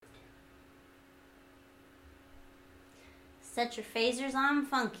Set your phasers on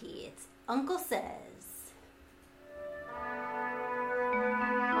funky. It's Uncle Says.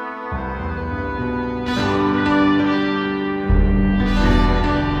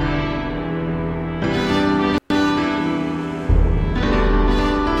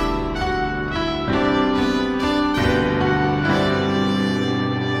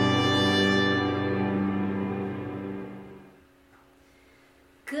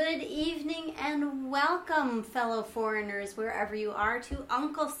 Good evening and welcome, fellow foreigners, wherever you are, to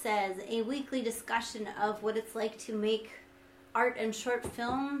Uncle Says, a weekly discussion of what it's like to make art and short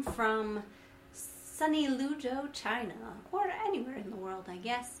film from sunny Luzhou, China, or anywhere in the world, I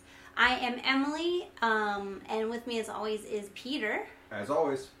guess. I am Emily, and with me as always is Peter. As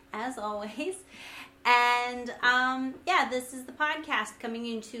always. And this is the podcast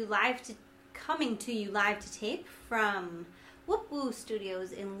coming to you live to tape from Whoop Woo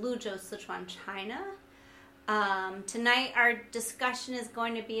Studios in Luzhou, Sichuan, China. Tonight our discussion is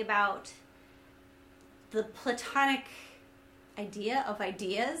going to be about the platonic idea of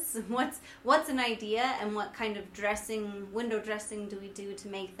ideas. What's an idea, and what kind of window dressing do we do to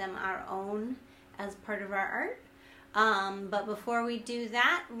make them our own as part of our art? But before we do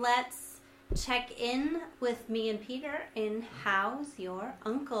that, let's check in with me and Peter in How's Your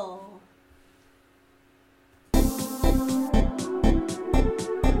Uncle?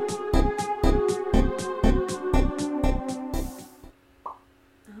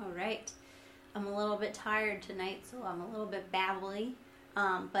 I'm a little bit tired tonight, so I'm a little bit babbly,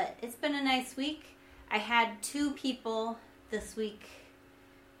 but it's been a nice week. I had 2 people this week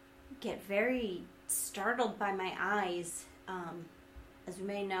get very startled by my eyes. As you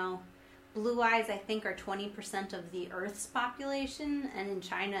may know, blue eyes, I think, are 20% of the Earth's population, and in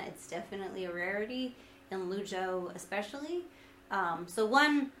China it's definitely a rarity, in Luzhou especially. So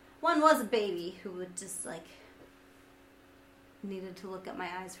one was a baby who would just needed to look at my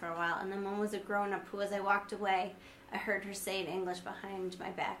eyes for a while, and then one was a grown-up who, as I walked away, I heard her say in English behind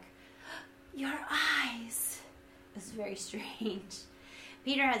my back, "Your eyes." It was very strange.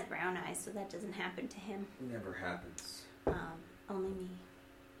 Peter has brown eyes, so that doesn't happen to him. Never happens. Only me.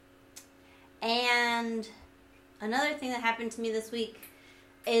 And another thing that happened to me this week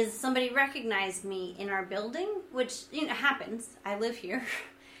is somebody recognized me in our building, which happens. I live here,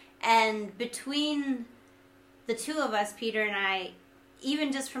 and between the 2 of us, Peter and I,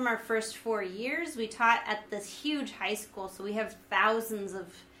 even just from our first 4 years, we taught at this huge high school, so we have thousands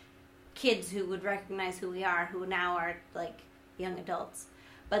of kids who would recognize who we are, who now are young adults.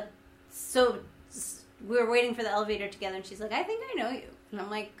 But so we were waiting for the elevator together, and she's like, "I think I know you." And I'm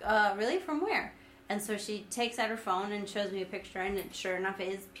like, "Really? From where?" And so she takes out her phone and shows me a picture, and sure enough,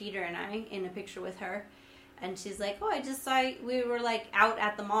 it is Peter and I in a picture with her. And she's like, "Oh, I just saw you." We were out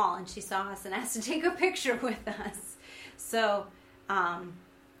at the mall, and she saw us and asked to take a picture with us. So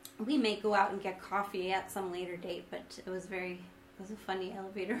we may go out and get coffee at some later date, but it was a funny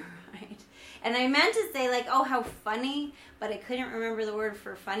elevator ride. And I meant to say "oh, how funny," but I couldn't remember the word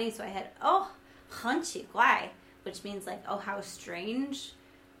for funny, so I had "oh, 很奇怪," which means "oh, how strange,"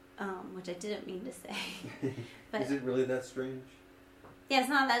 which I didn't mean to say. But is it really that strange? Yeah, it's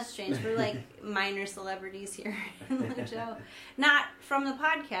not that strange. We're minor celebrities here in Luzhou. Not from the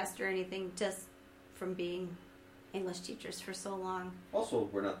podcast or anything, just from being English teachers for so long. Also,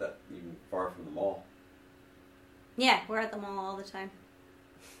 we're not that even far from the mall. Yeah, we're at the mall all the time.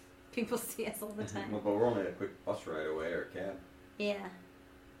 People see us all the time. But we're only a quick bus ride away, or cab. Yeah.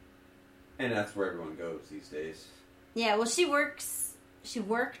 And that's where everyone goes these days. Yeah, well, she worked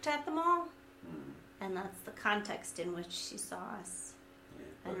at the mall, and that's the context in which she saw us.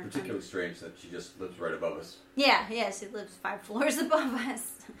 Yeah, but particularly strange that she just lives right above us. Yeah, she lives 5 floors above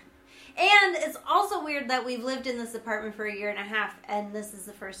us. And it's also weird that we've lived in this apartment for 1.5 years, and this is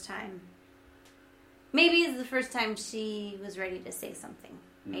the first time. Maybe it's the first time she was ready to say something.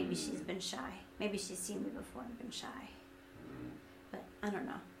 Maybe she's been shy. Maybe she's seen me before and been shy. But I don't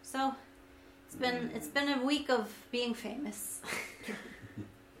know. So it's been a week of being famous.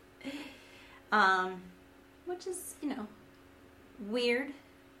 Which is, weird,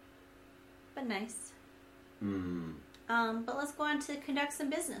 but nice. But let's go on to conduct some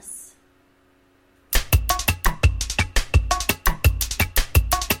business.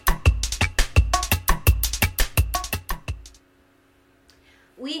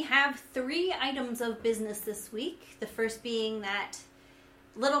 We have 3 items of business this week. The first being that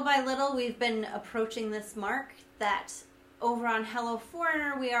little by little we've been approaching this mark that over on Hello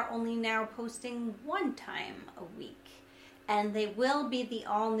Foreigner we are only now posting 1 time a week. And they will be the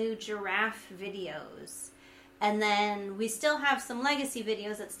all-new giraffe videos. And then we still have some legacy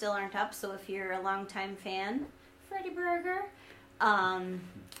videos that still aren't up, so if you're a longtime fan Freddy Burger.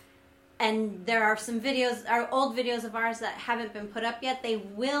 And there are some videos, our old videos of ours that haven't been put up yet. They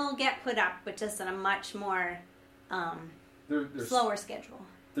will get put up, but just on a much more slower schedule.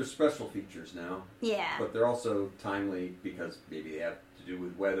 They're special features now. Yeah. But they're also timely because maybe they have to do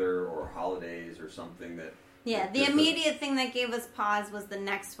with weather or holidays or something that... Yeah, the immediate thing that gave us pause was the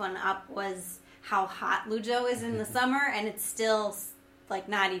next one up was how hot Luzhou is in the summer, and it's still, like,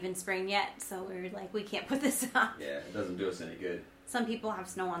 not even spring yet. So we were like, we can't put this up. Yeah, it doesn't do us any good. Some people have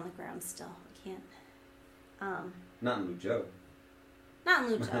snow on the ground still. We can't. Not in Luzhou. Not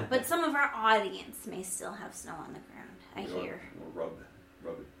in Luzhou, but some of our audience may still have snow on the ground. I hear. Or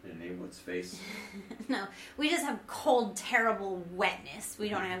rub it in anyone's face. No, we just have cold, terrible wetness. We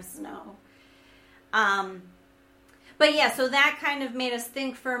don't have snow. But yeah, so that kind of made us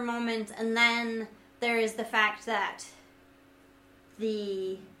think for a moment, and then there is the fact that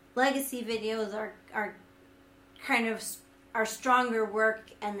the legacy videos are kind of are stronger work,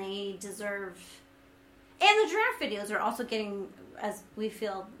 and they deserve, and the draft videos are also getting, as we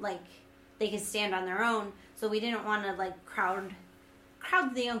feel like they can stand on their own, so we didn't want to like crowd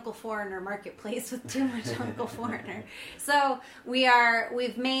the Uncle Foreigner marketplace with too much Uncle Foreigner. So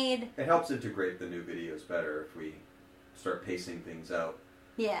we've made... It helps integrate the new videos better if we start pacing things out.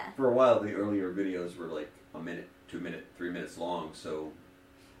 Yeah. For a while, the earlier videos were like a minute, 2 minutes, 3 minutes long, so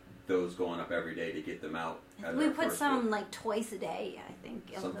those going up every day to get them out. We put some like twice a day, I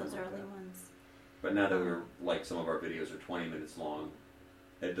think, of Something those like early that. ones. But now that we're like some of our videos are 20 minutes long,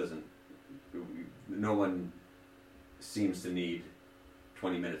 it doesn't... No one seems to need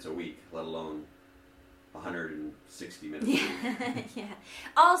 20 minutes a week, let alone 160 minutes a week. Yeah.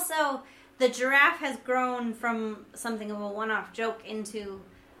 Also, the giraffe has grown from something of a one-off joke into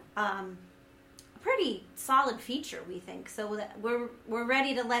a pretty solid feature, we think. So that we're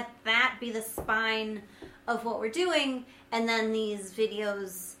ready to let that be the spine of what we're doing, and then these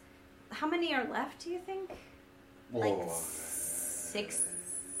videos. How many are left? Do you think? Like 60?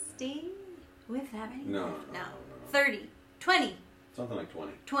 Do we have that many? No. 30, 20. Something like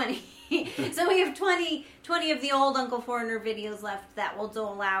 20. 20. So we have 20 of the old Uncle Foreigner videos left that will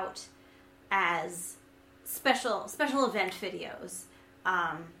dole out as special event videos.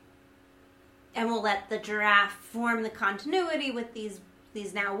 And we'll let the giraffe form the continuity with these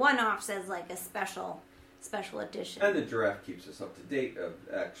now one-offs as like a special edition. And the giraffe keeps us up to date of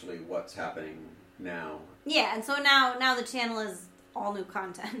actually what's happening now. Yeah, and so now the channel is all new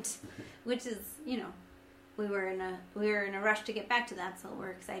content, which is, we were in a rush to get back to that, so we're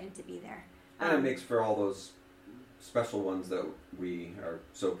excited to be there. And it makes for all those special ones that we are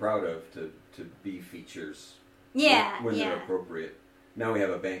so proud of to be features. Yeah, when they're appropriate. Now we have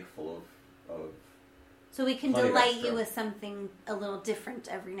a bank full of so we can delight you with something a little different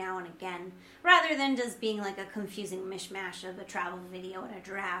every now and again, rather than just being like a confusing mishmash of a travel video and a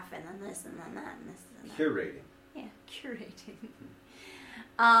giraffe and then this and then that and this and that. Curating. Yeah, curating.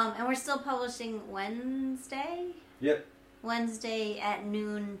 And we're still publishing Wednesday? Yep. Wednesday at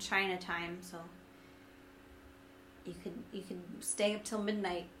noon China time, so you could stay up till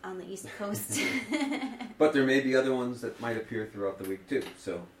midnight on the East Coast. But there may be other ones that might appear throughout the week too.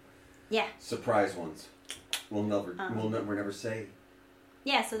 So yeah, surprise ones. We'll never say.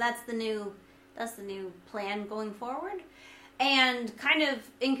 Yeah, so that's the new plan going forward. And kind of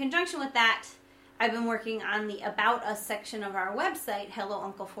in conjunction with that, I've been working on the About Us section of our website,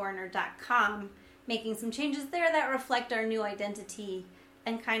 hellouncleforeigner.com, making some changes there that reflect our new identity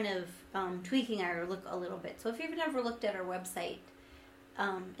and kind of tweaking our look a little bit. So if you've never looked at our website,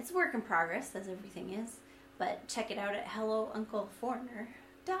 it's a work in progress, as everything is, but check it out at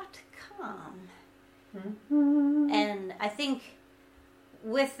hellouncleforeigner.com. Mm-hmm. And I think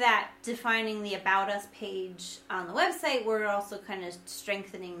with that, defining the About Us page on the website, we're also kind of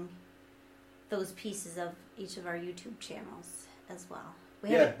strengthening those pieces of each of our YouTube channels as well.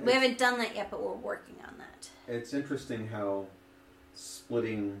 We haven't done that yet, but we're working on that. It's interesting how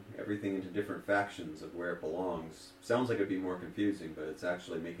splitting everything into different factions of where it belongs sounds like it'd be more confusing, but it's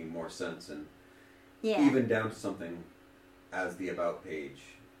actually making more sense, and even down to something as the About page.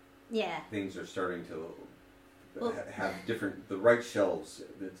 Yeah. Things are starting to have the right shelves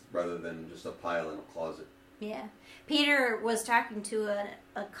rather than just a pile in a closet. Yeah. Peter was talking to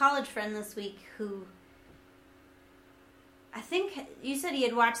a college friend this week who, I think you said he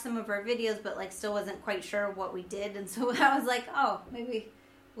had watched some of our videos, but like still wasn't quite sure what we did. And so I was like, oh, maybe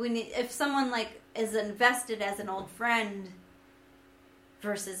we need, if someone like is invested as an old friend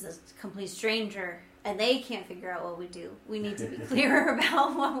versus a complete stranger, and they can't figure out what we do, we need to be clearer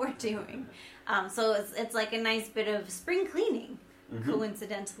about what we're doing. So it's like a nice bit of spring cleaning,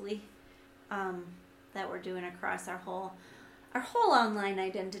 coincidentally. that we're doing across our whole online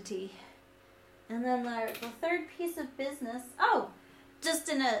identity. And then the third piece of business, just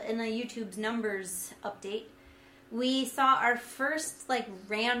in a YouTube's numbers update, we saw our first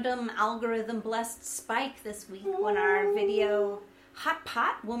random algorithm blessed spike this week when our video Hot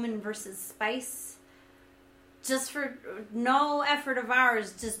Pot Woman versus Spice, just for no effort of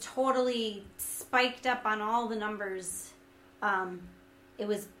ours, just totally spiked up on all the numbers. It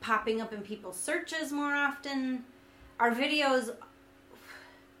was popping up in people's searches more often. Our videos,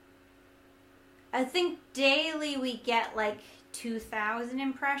 I think daily we get 2,000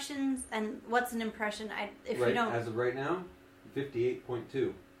 impressions. And what's an impression? As of right now,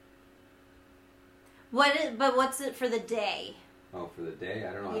 58.2. But what's it for the day? Oh, for the day?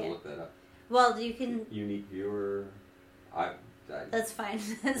 I don't know how to look that up. Well, you can... Unique viewer... That's fine.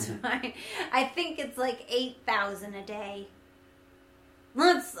 That's fine. I think it's 8,000 a day.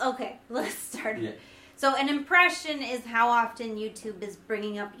 Let's start. Yeah. So an impression is how often YouTube is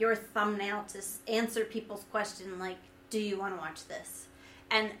bringing up your thumbnail to answer people's question, do you want to watch this?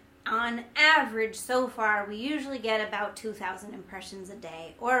 And on average, so far, we usually get about 2,000 impressions a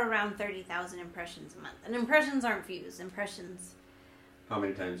day, or around 30,000 impressions a month. And impressions aren't views. Impressions... How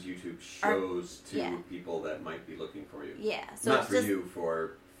many times YouTube shows to people that might be looking for you. Yeah. So not for you,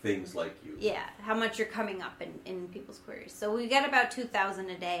 for things like you. Yeah, how much you're coming up in people's queries. So we get about 2,000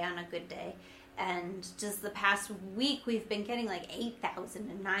 a day on a good day. And just the past week, we've been getting 8,000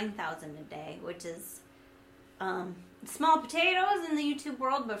 and 9,000 a day, which is small potatoes in the YouTube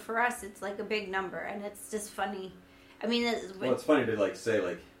world, but for us, it's a big number. And it's just funny. I mean, it's funny to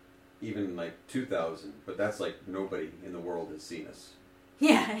say even 2,000, but that's nobody in the world has seen us.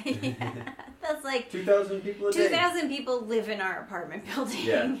 Yeah. That's 2,000 people a day. 2,000 people live in our apartment building.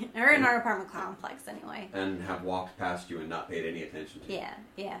 Yeah. Or in our apartment complex, anyway. And have walked past you and not paid any attention to you.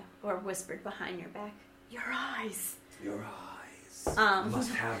 Yeah. Or whispered behind your back, your eyes. Your eyes.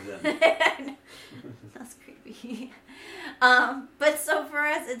 Must have them. That's creepy. But so for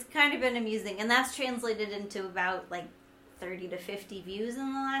us, it's kind of been amusing. And that's translated into about 30 to 50 views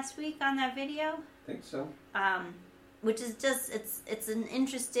in the last week on that video. I think so. Which is just, it's an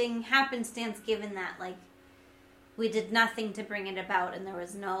interesting happenstance given that, we did nothing to bring it about and there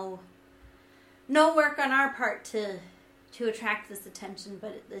was no work on our part to attract this attention,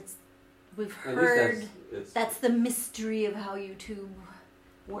 but we've heard that's the mystery of how YouTube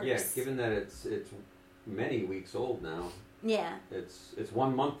works. Yeah, given that it's many weeks old now. Yeah. It's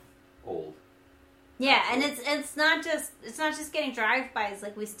 1 month old. Yeah, and it's not just getting drive-bys,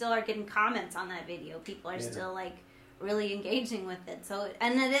 we still are getting comments on that video. People are still really engaging with it. So,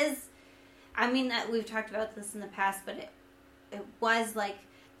 and it is, I mean, we've talked about this in the past, but it was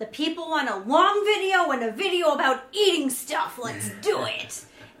the people want a long video and a video about eating stuff. Let's do it.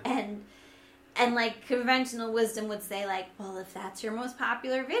 And conventional wisdom would say well, if that's your most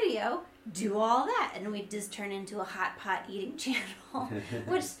popular video, do all that. And we'd just turn into a hot pot eating channel,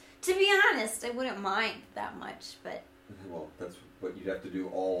 which, to be honest, I wouldn't mind that much, but... Well, that's what you'd have to do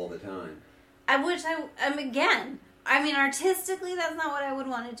all the time. Again, I mean, artistically, that's not what I would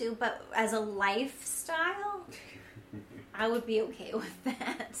want to do, but as a lifestyle, I would be okay with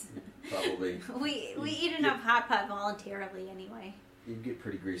that. Probably. We eat enough hot pot voluntarily anyway. You'd get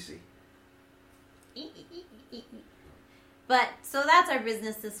pretty greasy. But, so that's our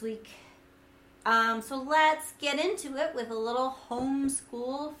business this week. So let's get into it with a little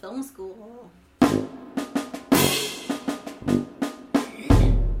homeschool film school.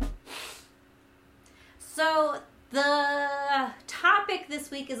 So the topic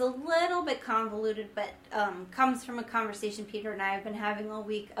this week is a little bit convoluted, but comes from a conversation Peter and I have been having all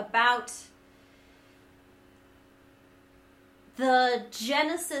week about the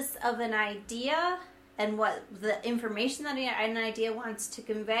genesis of an idea and what the information that an idea wants to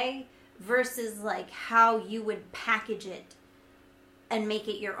convey versus how you would package it and make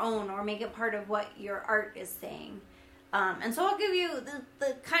it your own or make it part of what your art is saying. And so I'll give you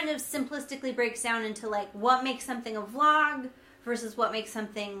the kind of simplistically breaks down into what makes something a vlog versus what makes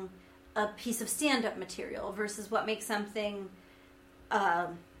something a piece of stand-up material versus what makes something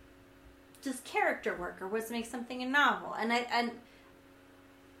just character work or what makes something a novel. And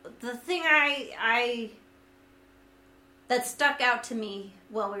the thing that stuck out to me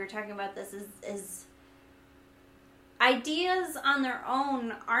while we were talking about this is ideas on their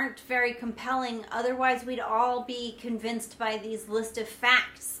own aren't very compelling. Otherwise, we'd all be convinced by these list of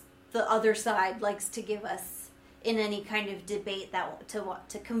facts the other side likes to give us in any kind of debate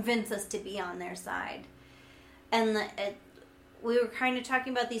to convince us to be on their side. And we were kind of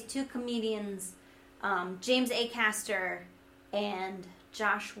talking about these two comedians, James Acaster and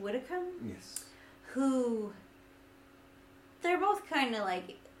Josh Whittaker. Yes. who they're both kind of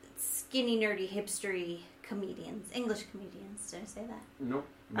like skinny, nerdy, hipstery comedians, English comedians. Did I say that? Nope.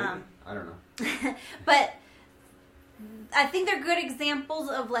 Maybe. I don't know. But I think they're good examples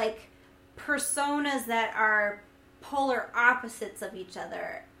of like personas that are polar opposites of each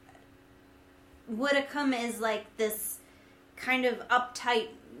other. Whitcomb is like this kind of uptight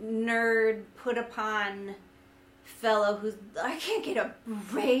nerd, put upon fellow who's, I can't get a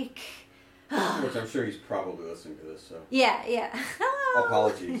break. Which I'm sure he's probably listening to this, so. Yeah. Hello.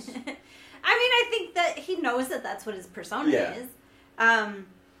 Apologies. I mean, I think that he knows that that's what his persona is.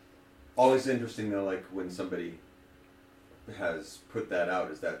 Always interesting, though, like, when somebody has put that out,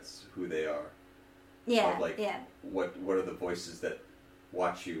 is that's who they are. Yeah, like, yeah. What are the voices that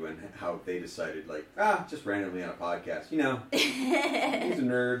watch you and how they decided, like, just randomly on a podcast. You know, he's a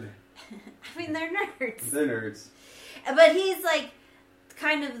nerd. I mean, they're nerds. They're nerds. But he's, like,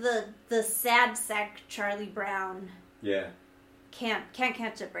 kind of the sad sack Charlie Brown. Yeah. Can't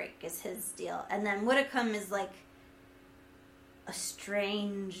catch a break is his deal. And then Whitcomb is, like, a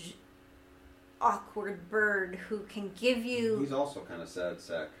strange, awkward bird who can give you... He's also kind of sad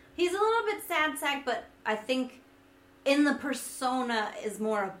sack. He's a little bit sad sack, but I think in the persona is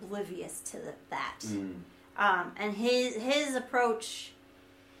more oblivious to that. And his approach,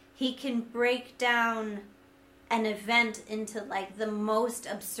 he can break down an event into like the most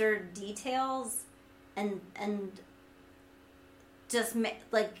absurd details and just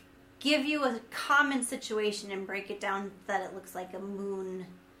like give you a common situation and break it down that it looks like a moon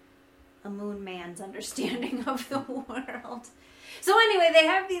man's understanding of the world. So anyway, they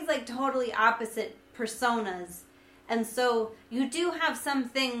have these like totally opposite personas. And so you do have some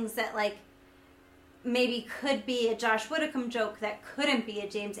things that like maybe could be a Josh Whitcomb joke that couldn't be a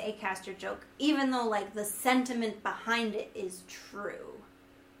James Acaster joke, even though like the sentiment behind it is true.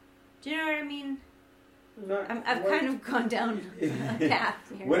 Do you know what I mean? I've kind of gone down a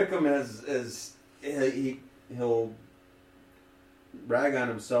path here. Whitcomb he'll rag on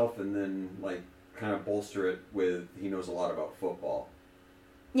himself and then like kind of bolster it with he knows a lot about football.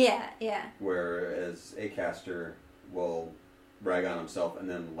 Yeah. Whereas Acaster will rag on himself and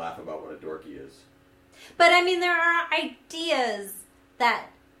then laugh about what a dork he is. But I mean, there are ideas that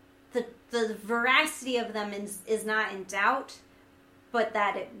the veracity of them is not in doubt, but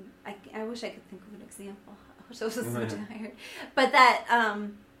that it. I wish I could think of an example. I wish I was so tired. But that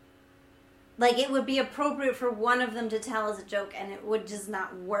like it would be appropriate for one of them to tell as a joke, and it would just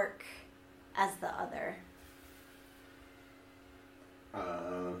not work as the other.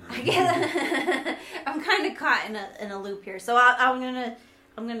 I guess I'm kind of caught in a loop here, so I'm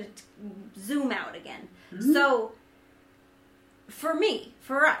gonna zoom out again. Mm-hmm. So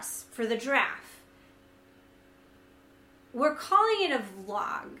for us, for the giraffe, we're calling it a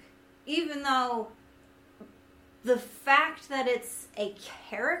vlog, even though the fact that it's a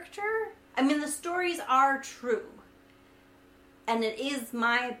character. I mean, the stories are true, and it is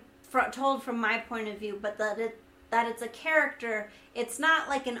told from my point of view, but that it's a character. It's not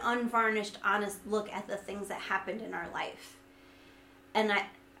like an unvarnished, honest look at the things that happened in our life. And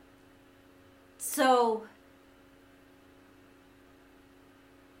so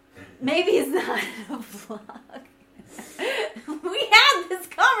maybe it's not a vlog. We had this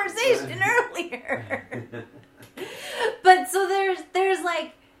conversation earlier. But so there's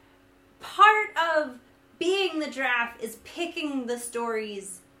like part of being the giraffe is picking the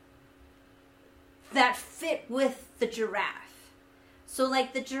stories that fit with the giraffe. So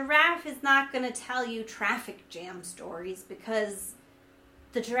like the giraffe is not going to tell you traffic jam stories because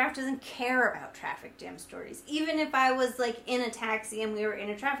the giraffe doesn't care about traffic jam stories. Even if I was like in a taxi and we were in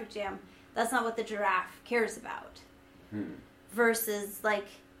a traffic jam, that's not what the giraffe cares about. Versus like...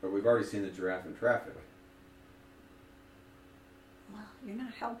 But we've already seen the giraffe in traffic. Well, you're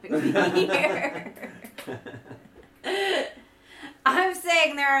not helping me here. I'm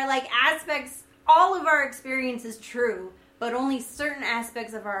saying there are like aspects, all of our experience is true, but only certain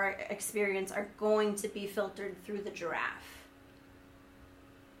aspects of our experience are going to be filtered through the giraffe.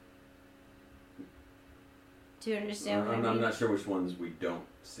 Do you understand what I mean? I'm not sure which ones we don't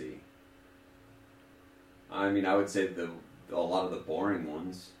see. I mean, I would say a lot of the boring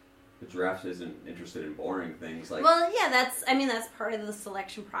ones. The giraffe isn't interested in boring things. Like, well, yeah, that's part of the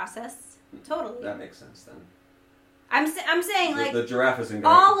selection process. Totally. That makes sense then. I'm saying like the giraffe isn't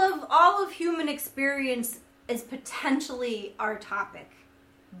all of human experience is potentially our topic,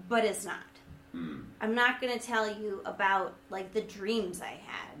 but it's not. I'm not going to tell you about like the dreams I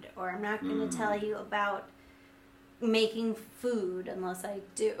had, or I'm not going to tell you about making food unless I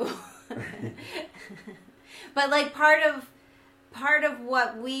do. But like part of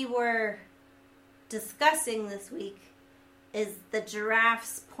what we were discussing this week is the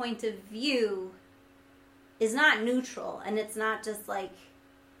giraffe's point of view is not neutral, and it's not just like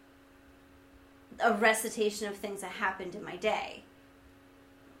a recitation of things that happened in my day.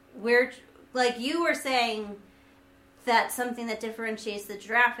 We're, like you were saying, that something that differentiates the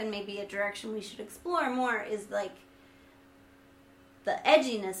giraffe and maybe a direction we should explore more is like the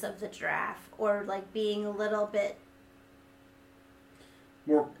edginess of the giraffe, or like being a little bit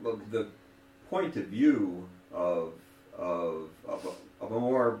more of the point of view of a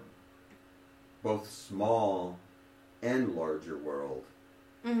more both small and larger world.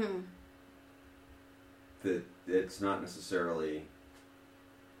 Mm-hmm. That it's not necessarily.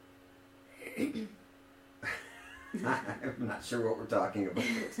 I'm not sure what we're talking about.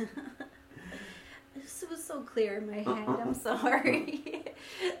 This was so clear in my head. I'm sorry.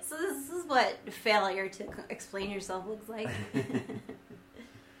 So this is what failure to explain yourself looks like.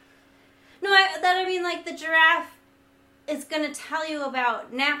 No, I mean, like, the giraffe is going to tell you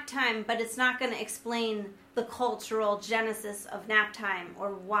about nap time, but it's not going to explain the cultural genesis of nap time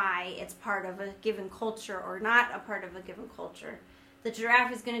or why it's part of a given culture or not a part of a given culture. The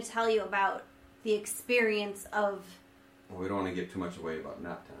giraffe is going to tell you about the experience of... Well, we don't want to give too much away about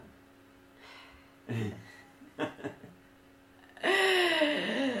nap time.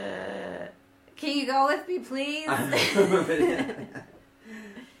 Can you go with me, please?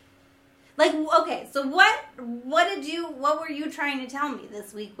 Like, okay, so what were you trying to tell me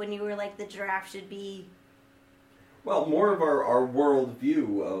this week when you were like, the giraffe should be... Well, more of our world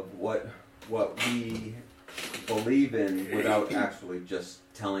view of what we believe in without actually just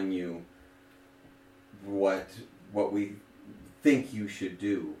telling you what we think you should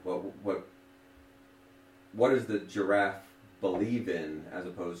do. What does the giraffe believe in, as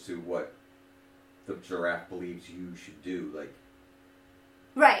opposed to what the giraffe believes you should do? Like,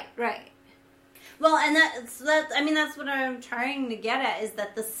 right. Well, and that's what I'm trying to get at, is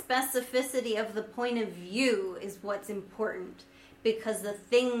that the specificity of the point of view is what's important, because the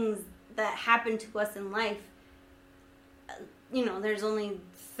things that happen to us in life, there's only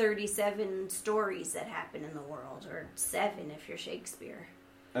 37 stories that happen in the world, or 7 if you're Shakespeare.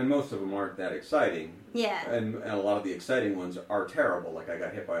 And most of them aren't that exciting. Yeah. And a lot of the exciting ones are terrible, like I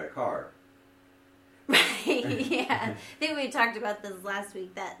got hit by a car. Right, yeah. I think we talked about this last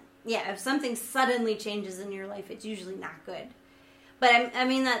week, that, yeah, if something suddenly changes in your life, it's usually not good. But I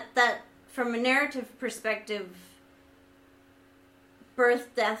mean that from a narrative perspective,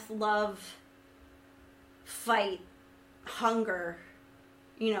 birth, death, love, fight, hunger,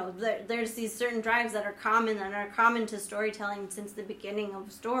 there's these certain drives that are common to storytelling since the beginning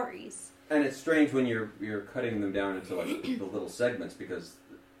of stories. And it's strange when you're cutting them down into like the little segments, because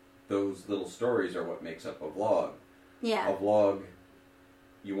those little stories are what makes up a vlog. Yeah. A vlog,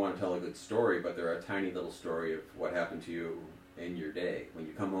 you want to tell a good story, but they're a tiny little story of what happened to you in your day. When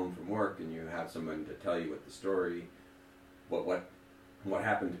you come home from work and you have someone to tell you what the story, what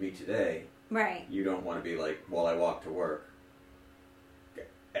happened to me today. Right. You don't want to be like, well, I walked to work.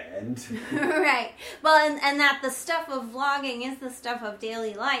 And? Right. Well, and that the stuff of vlogging is the stuff of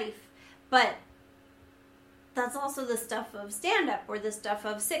daily life, but that's also the stuff of stand-up, or the stuff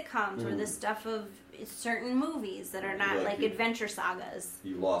of sitcoms, or the stuff of certain movies that are not like adventure sagas.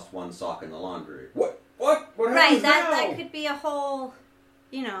 You lost one sock in the laundry. What happens right, now? That could be a whole,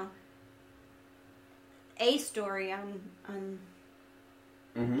 a story on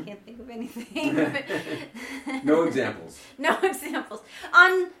I can't think of anything. No examples. No examples.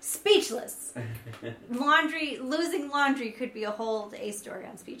 On Speechless. Losing laundry could be a whole A story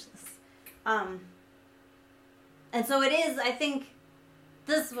on Speechless. And so it is, I think,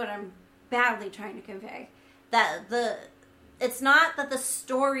 this is what I'm badly trying to convey. That it's not that the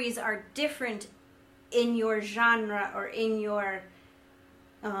stories are different in your genre or in your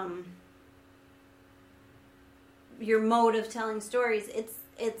mode of telling stories.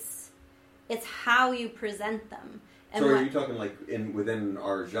 It's how you present them. And so are you talking like within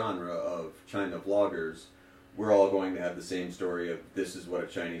our genre of China vloggers, we're all going to have the same story of this is what a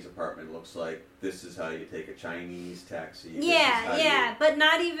Chinese apartment looks like, this is how you take a Chinese taxi. Yeah, but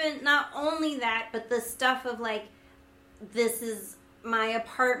not only that, but the stuff of like, this is my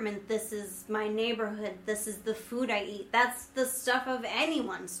apartment, this is my neighborhood, this is the food I eat. That's the stuff of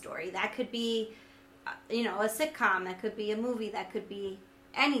anyone's story. That could be, a sitcom, that could be a movie, that could be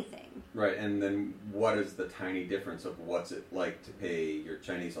anything. Right, and then what is the tiny difference of what's it like to pay your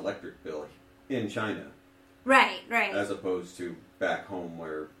Chinese electric bill in China? Right. As opposed to back home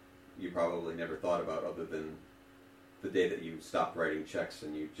where you probably never thought about, other than the day that you stopped writing checks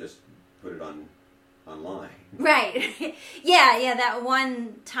and you just put it on online. Right. Yeah. That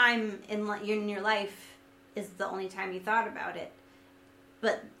one time in your life is the only time you thought about it.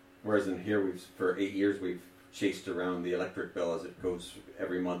 But whereas in here, for 8 years we've chased around the electric bill as it goes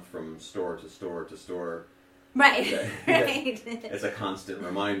every month from store to store to store. Right. Right. It's a constant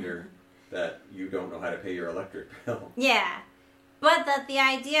reminder that you don't know how to pay your electric bill. Yeah. But that the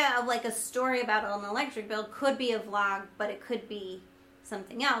idea of like a story about an electric bill could be a vlog, but it could be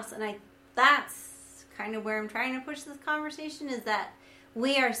something else. And that's kind of where I'm trying to push this conversation, is that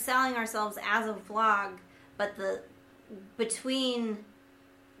we are selling ourselves as a vlog, but between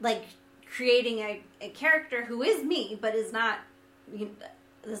like creating a character who is me, but is not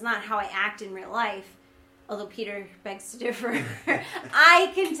how I act in real life. Although Peter begs to differ,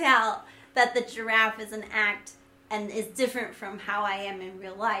 I can tell that the giraffe is an act and is different from how I am in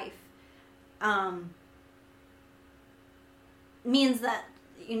real life. Means that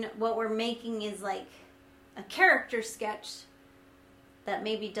what we're making is like a character sketch that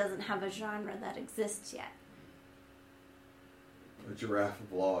maybe doesn't have a genre that exists yet. A giraffe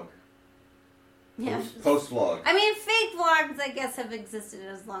vlog. Yeah. Post vlog. I mean, fake vlogs, I guess, have existed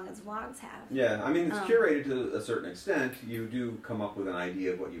as long as vlogs have. Yeah, I mean, it's curated to a certain extent. You do come up with an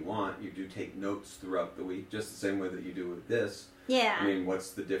idea of what you want. You do take notes throughout the week, just the same way that you do with this. Yeah. I mean,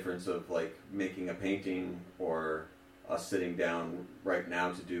 what's the difference of, like, making a painting or us sitting down right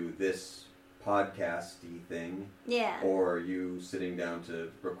now to do this podcasty thing? Yeah. Or you sitting down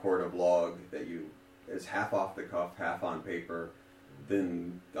to record a vlog that is half off the cuff, half on paper.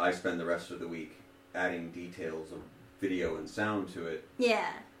 Then I spend the rest of the week adding details of video and sound to it.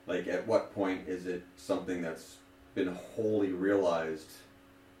 Yeah. Like, at what point is it something that's been wholly realized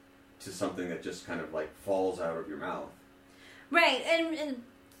to something that just kind of, like, falls out of your mouth? Right, and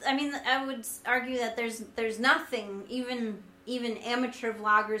I mean, I would argue that there's nothing, even amateur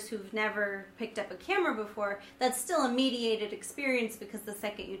vloggers who've never picked up a camera before, that's still a mediated experience, because the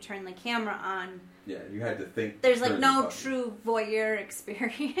second you turn the camera on... Yeah, you had to think... There's, like, no true voyeur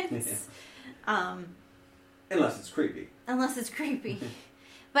experience. Yeah. Unless it's creepy.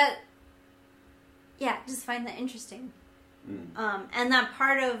 But, yeah, just find that interesting. And that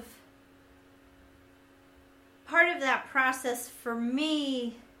part of that process for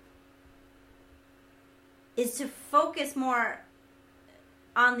me is to focus more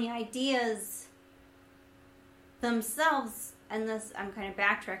on the ideas themselves, and this, I'm kind of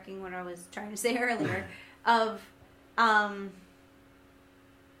backtracking what I was trying to say earlier, of,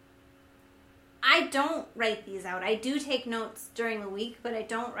 I don't write these out. I do take notes during the week, but I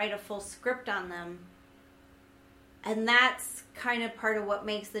don't write a full script on them. And that's kind of part of what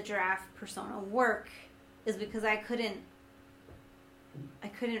makes the giraffe persona work, is because I couldn't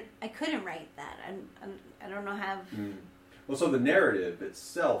write that. I don't know how. Well, so the narrative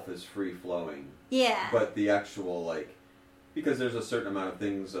itself is free flowing. Yeah. But the actual, like, because there's a certain amount of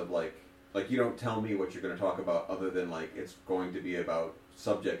things of like you don't tell me what you're going to talk about other than, like, it's going to be about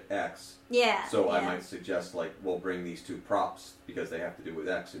subject X. Yeah. So I might suggest, like, we'll bring these two props because they have to do with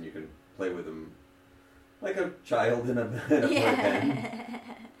X, and you can play with them like a child in a playpen.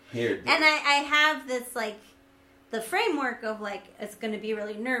 Here. And I have this, like, the framework of, like, it's going to be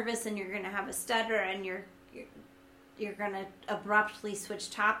really nervous, and you're going to have a stutter, and you're going to abruptly switch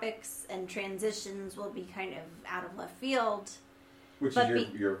topics, and transitions will be kind of out of left field. Which is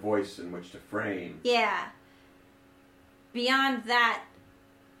your voice in which to frame. Yeah. Beyond that,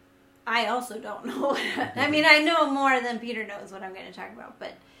 I also don't know. I mean, I know more than Peter knows what I'm going to talk about.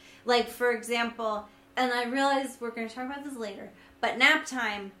 But, like, for example, and I realize we're going to talk about this later, but nap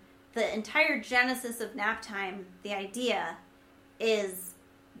time, the entire genesis of nap time, the idea is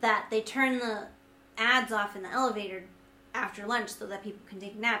that they turn the ads off in the elevator after lunch so that people can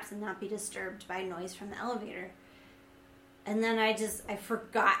take naps and not be disturbed by noise from the elevator. And then I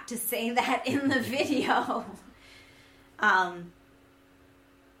forgot to say that in the video.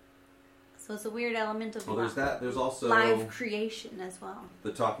 So it's a weird element of there's that. There's also live creation as well.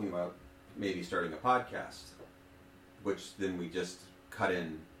 The talking about maybe starting a podcast, which then we just cut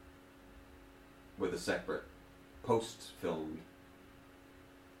in with a separate post filmed.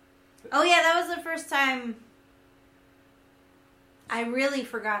 Oh yeah, that was the first time I really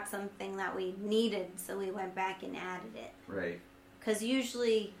forgot something that we needed, so we went back and added it. Right. Because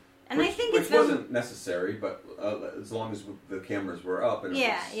usually, which wasn't necessary, but as long as the cameras were up, and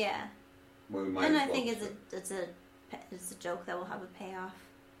yeah. Well, we might. And as I well think it's a joke that will have a payoff.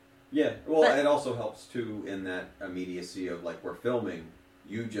 Yeah, well, it also helps too in that immediacy of, like, we're filming.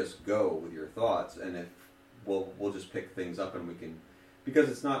 You just go with your thoughts, and if we'll just pick things up, and we can, because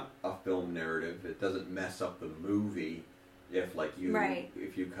it's not a film narrative. It doesn't mess up the movie if, like,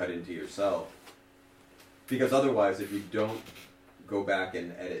 if you cut into yourself. Because otherwise, if you don't go back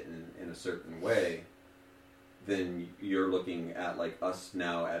and edit in a certain way, then you're looking at like us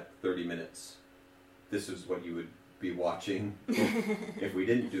now at 30 minutes. This is what you would be watching if we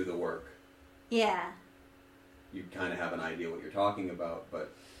didn't do the work. Yeah. You kind of have an idea what you're talking about,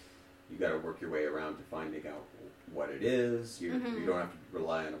 but you got to work your way around to finding out what it is. You don't have to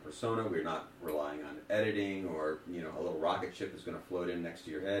rely on a persona. We're not relying on editing, or a little rocket ship is going to float in next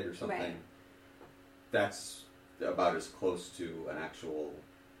to your head or something. Right. That's about as close to an actual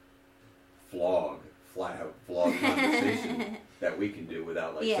flat out vlog conversation that we can do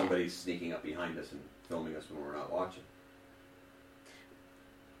without somebody sneaking up behind us and filming us when we're not watching.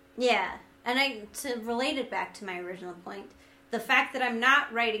 Yeah, and to relate it back to my original point, the fact that I'm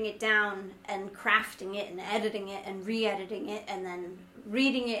not writing it down and crafting it and editing it and re-editing it and then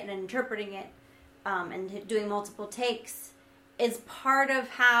reading it and interpreting it and doing multiple takes is part of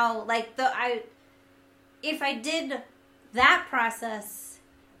how, if I did that process,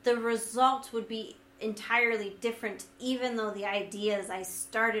 the result would be entirely different, even though the ideas I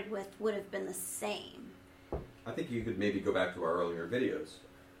started with would have been the same. I think you could maybe go back to our earlier videos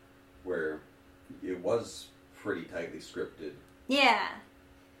where it was pretty tightly scripted. Yeah.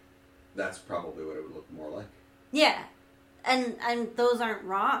 That's probably what it would look more like. Yeah. And those aren't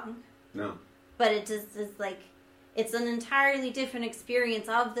wrong. No. But it just is it's an entirely different experience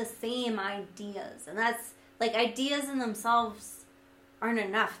of the same ideas. And that's, ideas in themselves aren't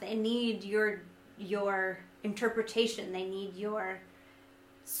enough. They need your interpretation. They need your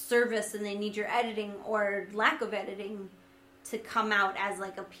service, and they need your editing or lack of editing to come out as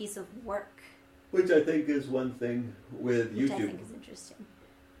a piece of work. Which I think is one thing with YouTube. Which I think is interesting.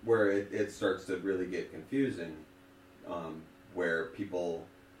 Where it starts to really get confusing, where people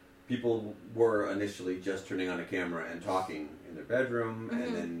were initially just turning on a camera and talking in their bedroom,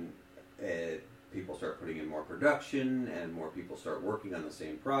 and then people start putting in more production, and more people start working on the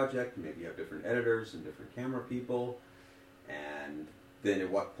same project. Maybe you have different editors and different camera people, and then at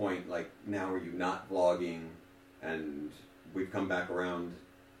what point, now are you not vlogging? And we've come back around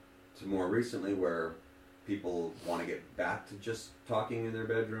to more recently where people want to get back to just talking in their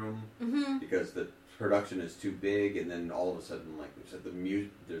bedroom because the production is too big, and then all of a sudden, like we said,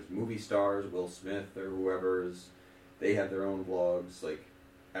 there's movie stars, Will Smith or whoever's, they have their own vlogs.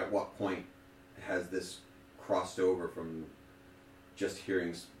 At what point has this crossed over from just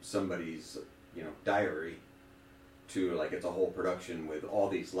hearing somebody's diary to it's a whole production with all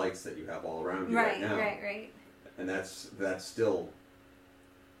these lights that you have all around you right now? Right. And that's still,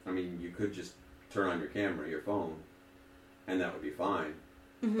 you could just turn on your camera, your phone, and that would be fine.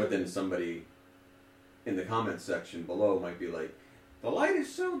 But then somebody in the comments section below might be like, the light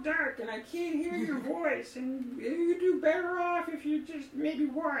is so dark and I can't hear your voice, and you'd do better off if you just maybe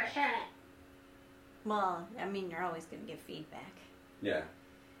wore a hat. Well, you're always going to get feedback. Yeah.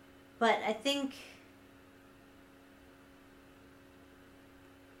 But I think...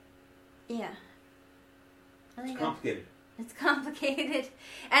 Yeah. It's complicated. It's complicated.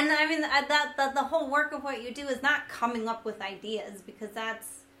 And that the whole work of what you do is not coming up with ideas, because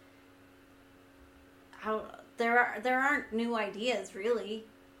that's how there aren't new ideas really.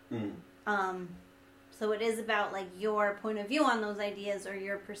 So it is about your point of view on those ideas, or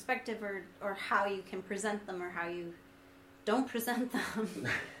your perspective, or how you can present them, or how you don't present them.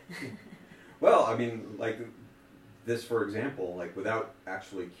 Well, this, for example, without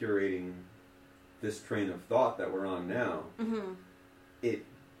actually curating this train of thought that we're on now, it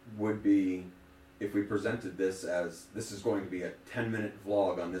would be, if we presented this as, this is going to be a 10-minute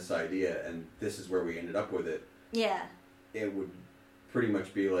vlog on this idea, and this is where we ended up with it. Yeah. It would pretty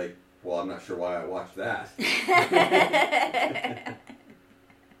much be well, I'm not sure why I watched that.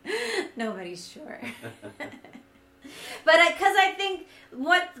 Nobody's sure. But because I think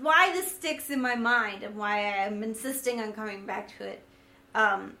why this sticks in my mind and why I'm insisting on coming back to it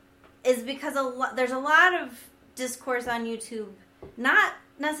is because there's a lot of discourse on YouTube, not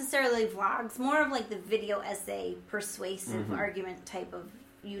necessarily vlogs, more of the video essay, persuasive argument type of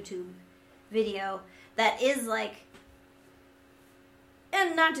YouTube video that is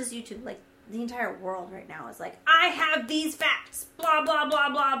and not just YouTube, the entire world right now is I have these facts, blah, blah, blah,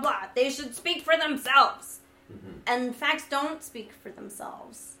 blah, blah. They should speak for themselves. And facts don't speak for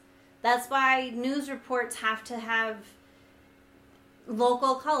themselves. That's why news reports have to have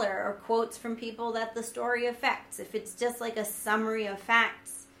local color or quotes from people that the story affects. If it's just a summary of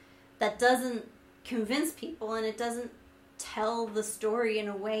facts, that doesn't convince people, and it doesn't tell the story in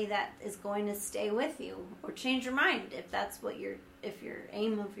a way that is going to stay with you or change your mind, if that's what your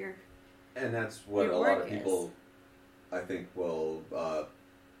aim of your and that's what a lot of people, I think, will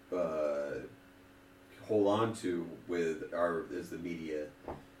hold on to is the media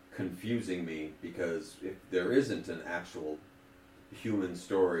confusing me, because if there isn't an actual human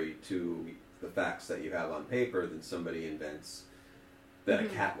story to the facts that you have on paper, then somebody invents that a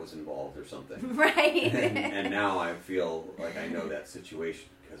cat was involved or something. Right. and now I feel like I know that situation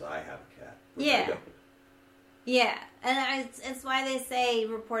because I have a cat. which I Yeah. don't. Yeah, and it's why they say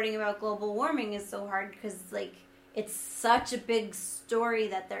reporting about global warming is so hard, because like it's such a big story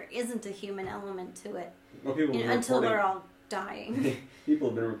that there isn't a human element to it, Well, people have been until we're reporting- all dying. People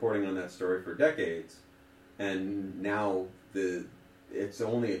have been reporting on that story for decades, and now it's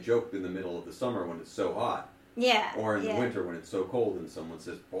only a joke in the middle of the summer when it's so hot, Yeah. or in yeah. the winter when it's so cold, and someone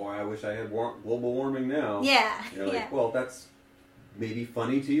says, "Boy, I wish I had global warming now." Yeah. You're yeah. like, well, that's maybe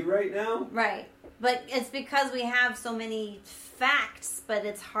funny to you right now. Right. But it's because we have so many facts, but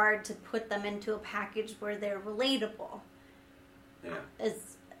it's hard to put them into a package where they're relatable. Yeah.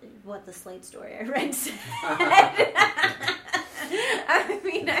 Is what the Slate story I read said. I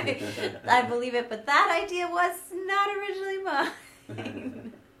mean, I believe it, but that idea was not originally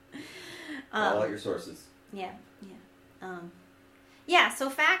mine. All out your sources. Yeah, yeah. So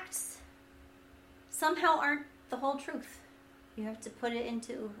facts somehow aren't the whole truth. You have to put it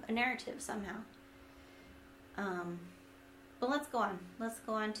into a narrative somehow. But let's go on. Let's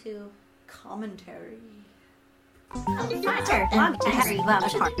go on to commentary.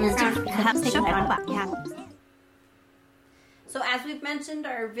 So as we've mentioned,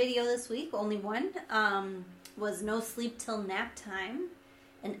 our video this week, only one, was No Sleep Till Nap Time,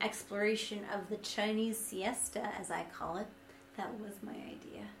 an exploration of the Chinese siesta, as I call it. That was my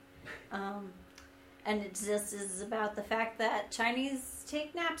idea. And it just is about the fact that Chinese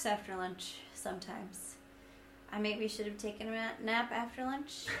take naps after lunch sometimes. I maybe should have taken a nap after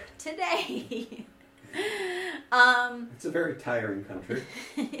lunch today. It's a very tiring country.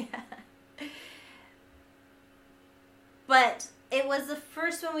 Yeah. But it was the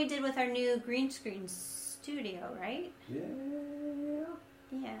first one we did with our new green screen studio, right? Yeah.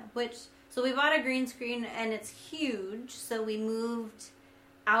 Yeah, so we bought a green screen and it's huge, so we moved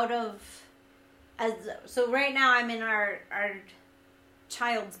out of, so right now I'm in our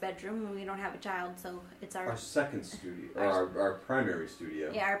child's bedroom, and we don't have a child, so it's our second studio, or our primary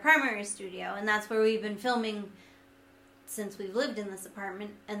studio. Yeah, our primary studio, and that's where we've been filming since we've lived in this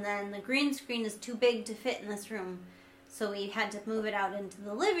apartment. And then the green screen is too big to fit in this room, so we had to move it out into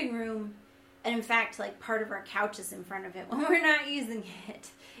the living room. And in fact, like, part of our couch is in front of it when we're not using it.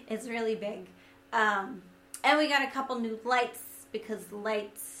 It's really big. And we got a couple new lights, because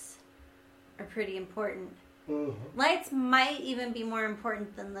lights are pretty important. Uh-huh. Lights might even be more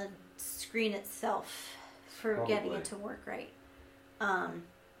important than the screen itself for getting it to work right.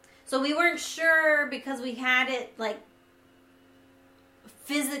 So we weren't sure, because we had it like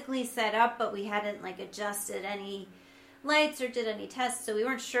physically set up, but we hadn't like adjusted any lights or did any tests, so we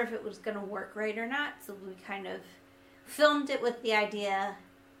weren't sure if it was going to work right or not. So we kind of filmed it with the idea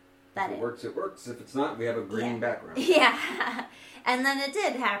that if it works, it works. If it's not, we have a green background. Yeah. And then it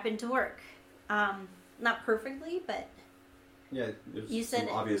did happen to work. Not perfectly, but Yeah, there's some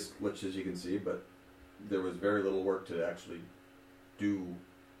obvious glitches you can see, but there was very little work to actually do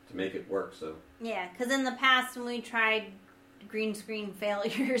to make it work. So yeah, because in the past when we tried green screen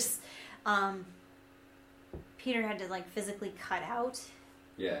failures, Peter had to like physically cut out.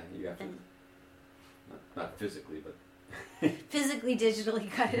 Yeah, you have to. Not physically, but physically, digitally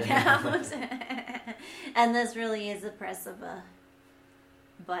cut it out. And this really is a press of a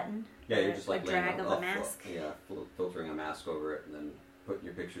button. Yeah, you're just like a drag of a mask. Filtering a mask over it and then putting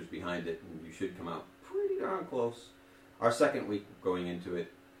your pictures behind it, and you should come out pretty darn close. Our second week going into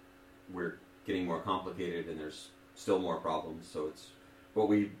it, we're getting more complicated, and there's still more problems. So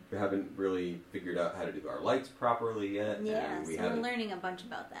we haven't really figured out how to do our lights properly yet. Yeah, and we're learning a bunch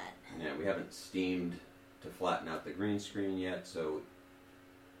about that. Yeah, we haven't steamed to flatten out the green screen yet. So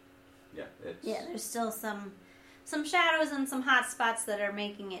yeah, there's still some shadows and some hot spots that are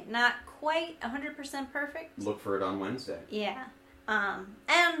making it not quite 100% perfect. Look for it on Wednesday. Yeah.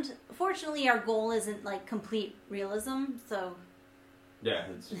 And fortunately our goal isn't like complete realism, so yeah,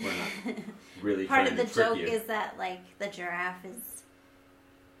 we're not really part of the joke you. is that like the giraffe is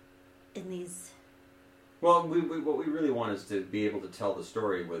in these. Well, what we really want is to be able to tell the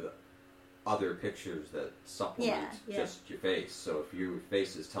story with other pictures that supplement just your face. So if your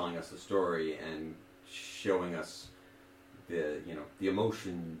face is telling us the story and showing us the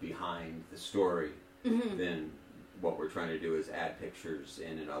emotion behind the story, then what we're trying to do is add pictures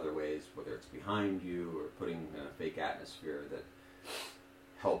in other ways, whether it's behind you or putting in a fake atmosphere that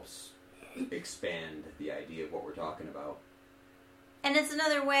helps expand the idea of what we're talking about. And it's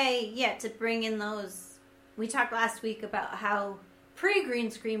another way, to bring in those we talked last week about how pre-green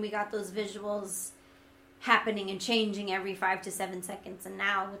screen we got those visuals happening and changing every 5 to 7 seconds, and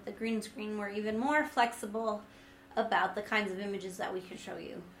now with the green screen we're even more flexible about the kinds of images that we can show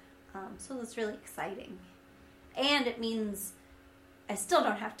you. So that's really exciting. And it means I still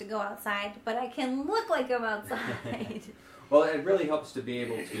don't have to go outside, but I can look like I'm outside. Well, it really helps to be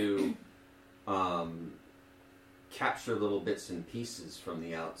able to capture little bits and pieces from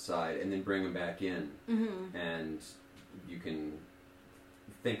the outside and then bring them back in. Mm-hmm. And you can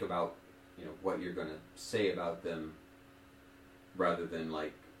think about, what you're going to say about them rather than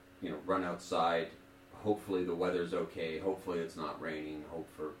run outside. Hopefully the weather's okay. Hopefully it's not raining. Hope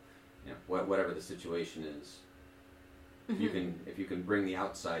for, whatever the situation is. Mm-hmm. If you can bring the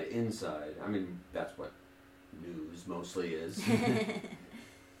outside inside. I mean, that's what news mostly is.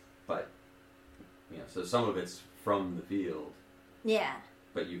 But so some of it's from the field. Yeah.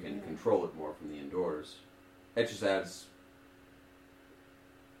 But you can control it more from the indoors. It just adds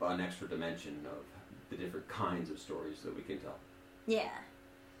an extra dimension of the different kinds of stories that we can tell. Yeah.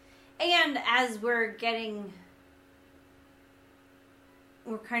 And as we're kind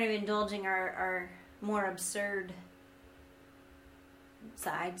of indulging our more absurd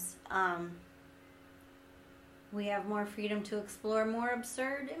sides, we have more freedom to explore more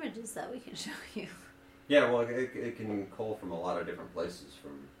absurd images that we can show you. Yeah, well, it can cull from a lot of different places,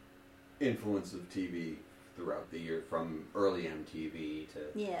 from influence of TV throughout the year, from early MTV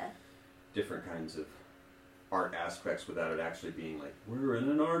to different kinds of art aspects without it actually being like, we're in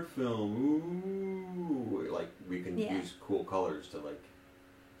an art film, ooh. Like, we can use cool colors to,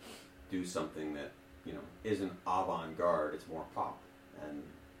 do something that, isn't avant-garde, it's more pop. And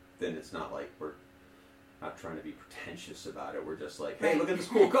then it's not like we're not trying to be pretentious about it. We're just like, hey, look at this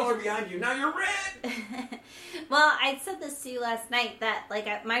cool color behind you. Now you're red! Well, I said this to you last night,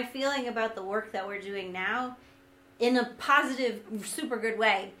 that my feeling about the work that we're doing now, in a positive, super good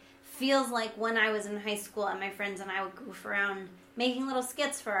way, feels like when I was in high school and my friends and I would goof around making little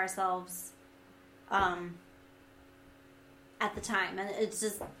skits for ourselves at the time. And it's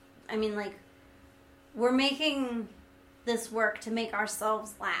just, we're making this work to make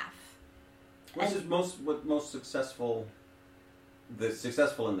ourselves laugh. Which is most successful,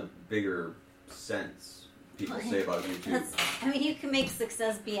 successful in the bigger sense people say about YouTube. You can make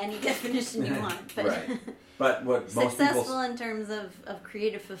success be any definition you want. But right. But what most successful people... in terms of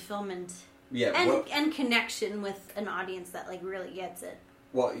creative fulfillment yeah, and connection with an audience that really gets it.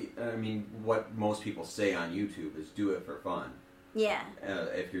 Well, what most people say on YouTube is do it for fun. Yeah.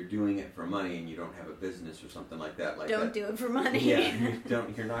 If you're doing it for money and you don't have a business or something like that, don't do it for money. Yeah,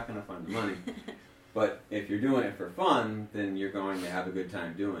 you're not going to find the money. But if you're doing it for fun, then you're going to have a good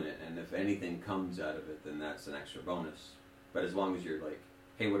time doing it. And if anything comes out of it, then that's an extra bonus. But as long as you're like,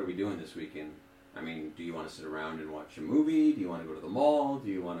 hey, what are we doing this weekend? Do you want to sit around and watch a movie? Do you want to go to the mall?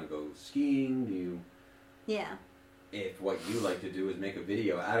 Do you want to go skiing? Yeah. If what you like to do is make a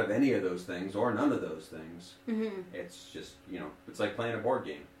video out of any of those things or none of those things, it's just, it's like playing a board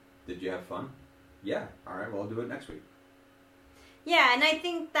game. Did you have fun? Yeah. All right, well, I'll do it next week. Yeah, and I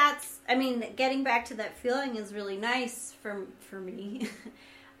think that's, getting back to that feeling is really nice for me.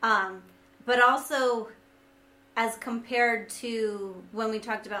 But also, as compared to when we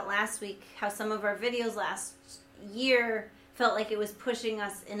talked about last week, how some of our videos last year felt like it was pushing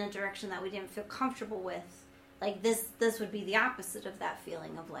us in a direction that we didn't feel comfortable with. This would be the opposite of that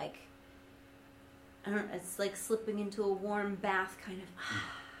feeling of I don't know, it's like slipping into a warm bath kind of.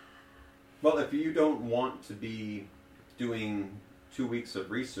 Well, if you don't want to be doing 2 weeks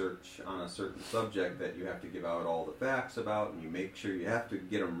of research on a certain subject that you have to give out all the facts about, and you make sure you have to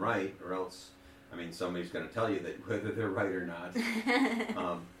get them right, or else, somebody's going to tell you that whether they're right or not.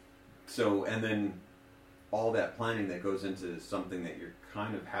 And then all that planning that goes into something that you're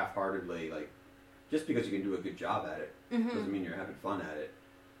kind of half-heartedly, just because you can do a good job at it doesn't mean you're having fun at it.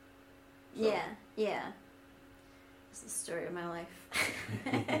 So. Yeah. It's the story of my life.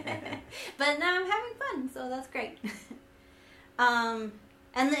 But now I'm having fun, so that's great. And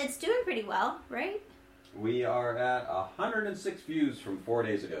it's doing pretty well, right? We are at 106 views from 4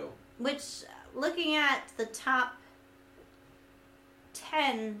 days ago. Which, looking at the top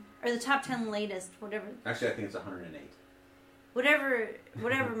 10, or the top 10 latest, whatever. Actually, I think it's 108. Whatever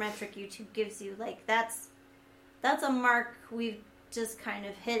metric YouTube gives you, that's a mark we've just kind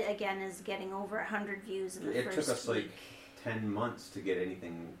of hit again, is getting over 100 views in the first week. It took us 10 months to get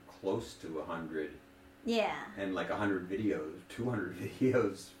anything close to 100. Yeah. And 100 videos, 200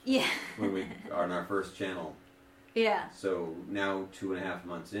 videos. Yeah. When we are on our first channel. Yeah. So now 2.5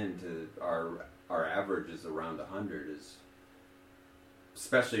 months into our average is around 100, is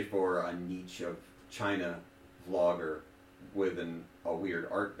especially for a niche of China vlogger with a weird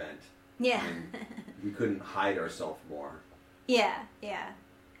art bent. Yeah. And we couldn't hide ourselves more. Yeah.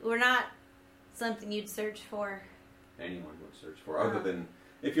 We're not something you'd search for. Anyone would search for, other than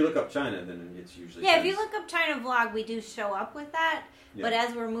if you look up China, then it's usually if you look up China vlog, we do show up with that. Yeah. But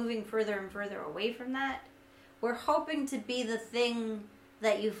as we're moving further and further away from that, we're hoping to be the thing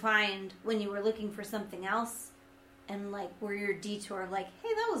that you find when you were looking for something else, and like we're your detour. Like,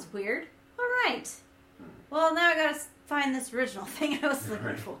 hey, that was weird. All right. Well, now I gotta find this original thing I was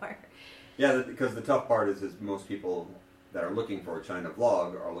looking for. Yeah, because the tough part is most people that are looking for a China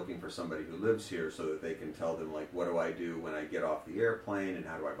vlog are looking for somebody who lives here so that they can tell them, like, what do I do when I get off the airplane and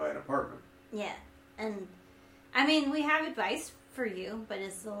how do I buy an apartment? Yeah. And, I mean, we have advice for you, but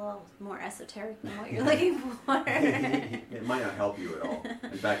it's a little more esoteric than what you're looking for. It might not help you at all.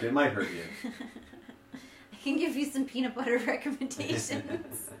 In fact, it might hurt you. I can give you some peanut butter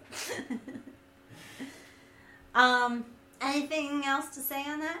recommendations. Anything else to say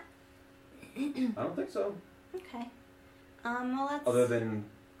on that? I don't think so. Okay. Well, let's... Other than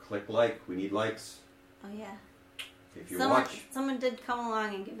click like. We need likes. Oh, yeah. If you watch... Someone did come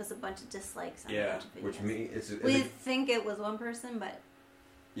along and give us a bunch of dislikes on a bunch of videos. Which means... We think it was one person, but...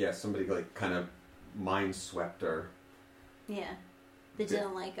 Yeah, somebody, like, kind of mind-swept our... Yeah. They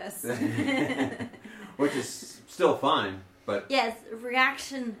didn't like us. Which is still fine, but... Yes,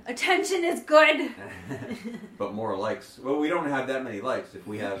 reaction, attention is good. But more likes. Well, we don't have that many likes. If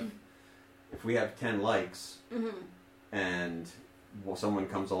we have 10 likes, and someone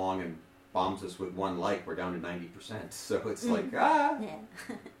comes along and bombs us with 1 like, we're down to 90%. So it's like, Yeah.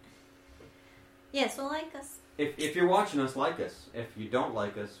 Yeah, so like us. If you're watching us, like us. If you don't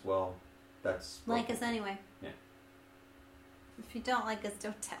like us, well, that's... Like us anyway. Yeah. If you don't like us,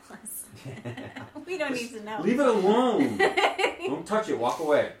 don't tell us. We don't need to know. Leave it alone. Don't touch it. Walk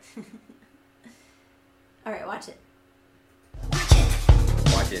away. All right, watch it.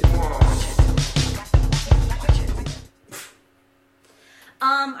 Watch it.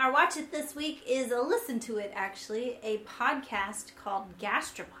 Our watch it this week is a listen to it, actually, a podcast called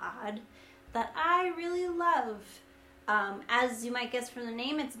Gastropod that I really love. As you might guess from the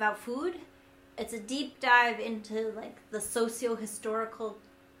name, it's about food. It's a deep dive into like the socio-historical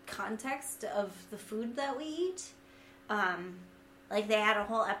context of the food that we eat. Like they had a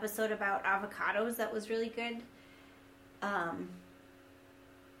whole episode about avocados that was really good.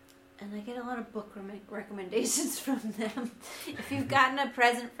 And I get a lot of book recommendations from them. If you've gotten a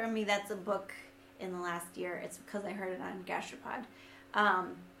present from me that's a book in the last year, it's because I heard it on Gastropod.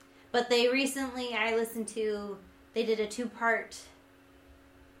 But they recently, I listened to, they did a two-part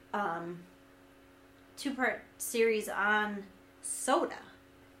series on soda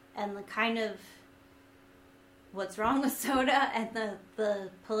and the kind of what's wrong with soda and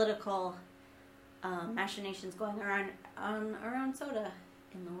the political machinations going around soda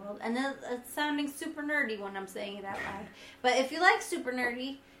in the world. And it's sounding super nerdy when I'm saying it out loud. But if you like super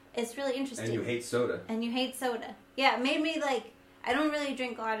nerdy, it's really interesting. And you hate soda. Yeah, it made me like, I don't really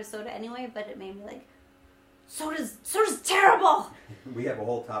drink a lot of soda anyway, but it made me like, soda's terrible! We have a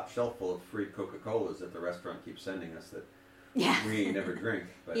whole top shelf full of free Coca-Colas that the restaurant keeps sending us that we never drink.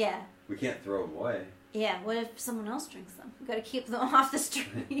 But we can't throw them away. Yeah, what if someone else drinks them? We've got to keep them off the streets.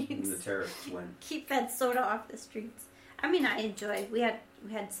 And the terrorists win. Keep that soda off the streets. I mean, I enjoy. We had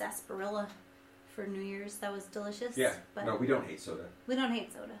sarsaparilla for New Year's. That was delicious. Yeah. But no, we don't hate soda. We don't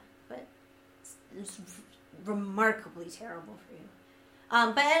hate soda, but it's remarkably terrible for you.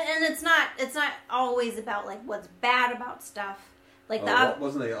 But it's not always about like what's bad about stuff. Like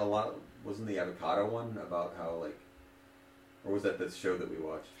wasn't the avocado one about how like, or was that the show that we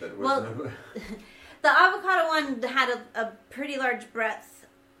watched? The avocado one had a pretty large breadth,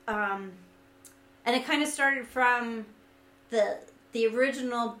 and it kind of started from the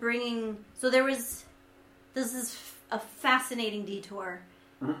original bringing. So this is a fascinating detour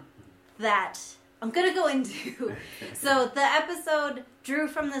that I'm going to go into. So the episode drew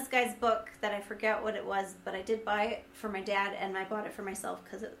from this guy's book that I forget what it was, but I did buy it for my dad and I bought it for myself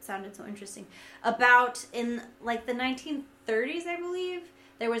because it sounded so interesting. About in like the 1930s, I believe,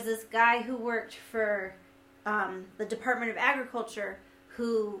 there was this guy who worked for the Department of Agriculture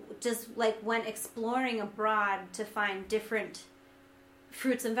who just like went exploring abroad to find different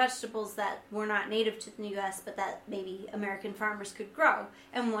fruits and vegetables that were not native to the U.S. but that maybe American farmers could grow.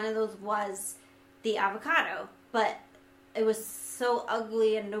 And one of those was the avocado. But it was so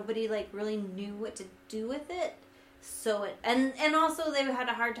ugly and nobody like really knew what to do with it. So and also they had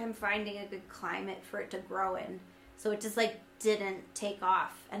a hard time finding a good climate for it to grow in. So it just like didn't take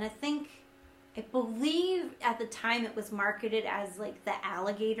off. And I believe at the time it was marketed as like the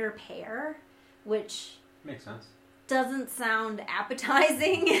alligator pear, which Makes sense. doesn't sound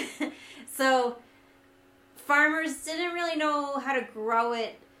appetizing. So farmers didn't really know how to grow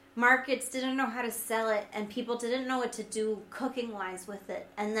it. Markets didn't know how to sell it, and people didn't know what to do cooking-wise with it.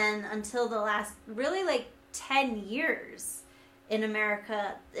 And then until the last, really, like, 10 years in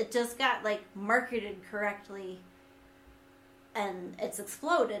America, it just got, like, marketed correctly, and it's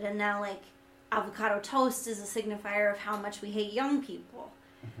exploded. And now, like, avocado toast is a signifier of how much we hate young people.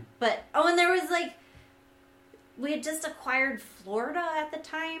 But, oh, and there was, like, we had just acquired Florida at the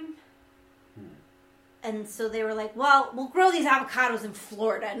time. And so they were like, well, we'll grow these avocados in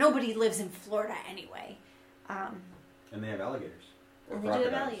Florida. Nobody lives in Florida anyway. And they have alligators. Or And they do have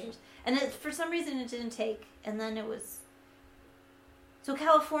crocodiles. alligators. And for some reason it didn't take. And then it was... So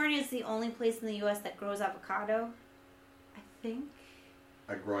California is the only place in the U.S. that grows avocado, I think.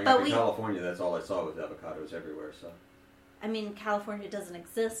 Growing But up in we- California, that's all I saw was avocados everywhere. So I mean, California doesn't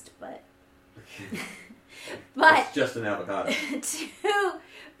exist, but... But it's just an avocado. to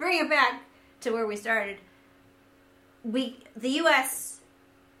bring it back to where we started, the U.S.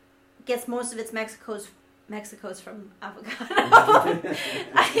 gets most of its Mexico's from avocado.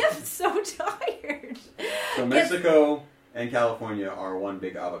 I am so tired. So Mexico and California are one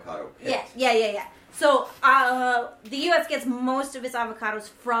big avocado pit. Yeah. So the U.S. gets most of its avocados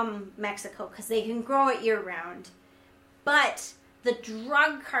from Mexico because they can grow it year-round. But the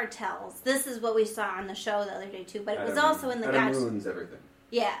drug cartels, this is what we saw on the show the other day too, but it was also in the Adam ruins everything.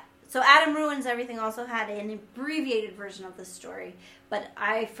 Yeah. So Adam Ruins Everything also had an abbreviated version of the story, but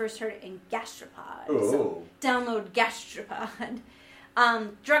I first heard it in Gastropod. Oh. So download Gastropod.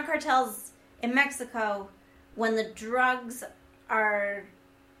 Drug cartels in Mexico, when the drugs are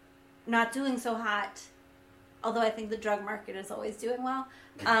not doing so hot, although I think the drug market is always doing well,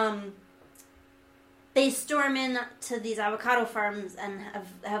 they storm in to these avocado farms and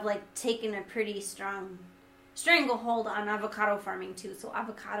have like taken a pretty strong stranglehold on avocado farming too. So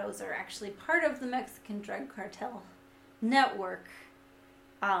avocados are actually part of the Mexican drug cartel network,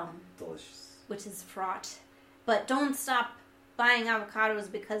 Delicious. which is fraught. But don't stop buying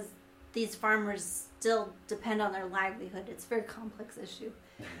avocados because these farmers still depend on their livelihood. It's a very complex issue.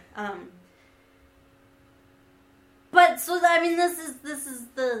 But so this is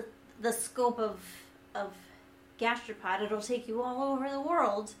the scope of Gastropod. It'll take you all over the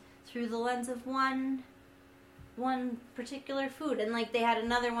world through the lens of one particular food. And like they had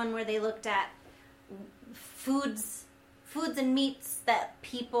another one where they looked at foods and meats that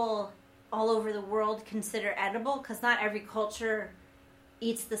people all over the world consider edible, because not every culture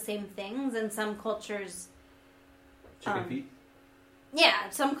eats the same things, and some cultures Chicken feet? yeah,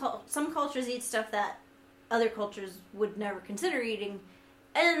 some cultures eat stuff that other cultures would never consider eating,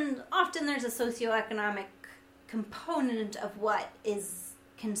 and often there's a socioeconomic component of what is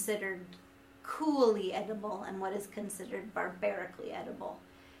considered coolly edible and what is considered barbarically edible.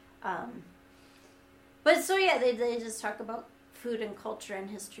 But so yeah, they just talk about food and culture and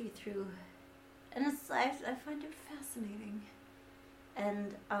history through, and I find it fascinating,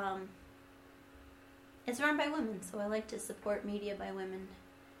 and it's run by women, so I like to support media by women,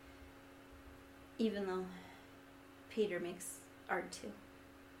 even though Peter makes art too.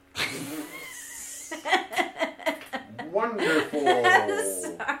 Wonderful.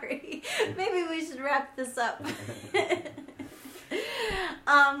 Sorry. Maybe we should wrap this up.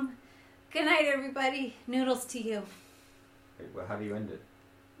 Good night, everybody. Noodles to you. Wait, well, how do you end it?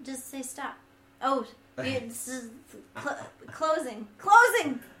 Just say stop. Oh, it's closing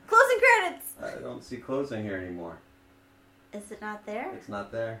credits. I don't see closing here anymore. Is it not there? It's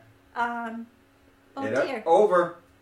not there. Oh It dear. Over.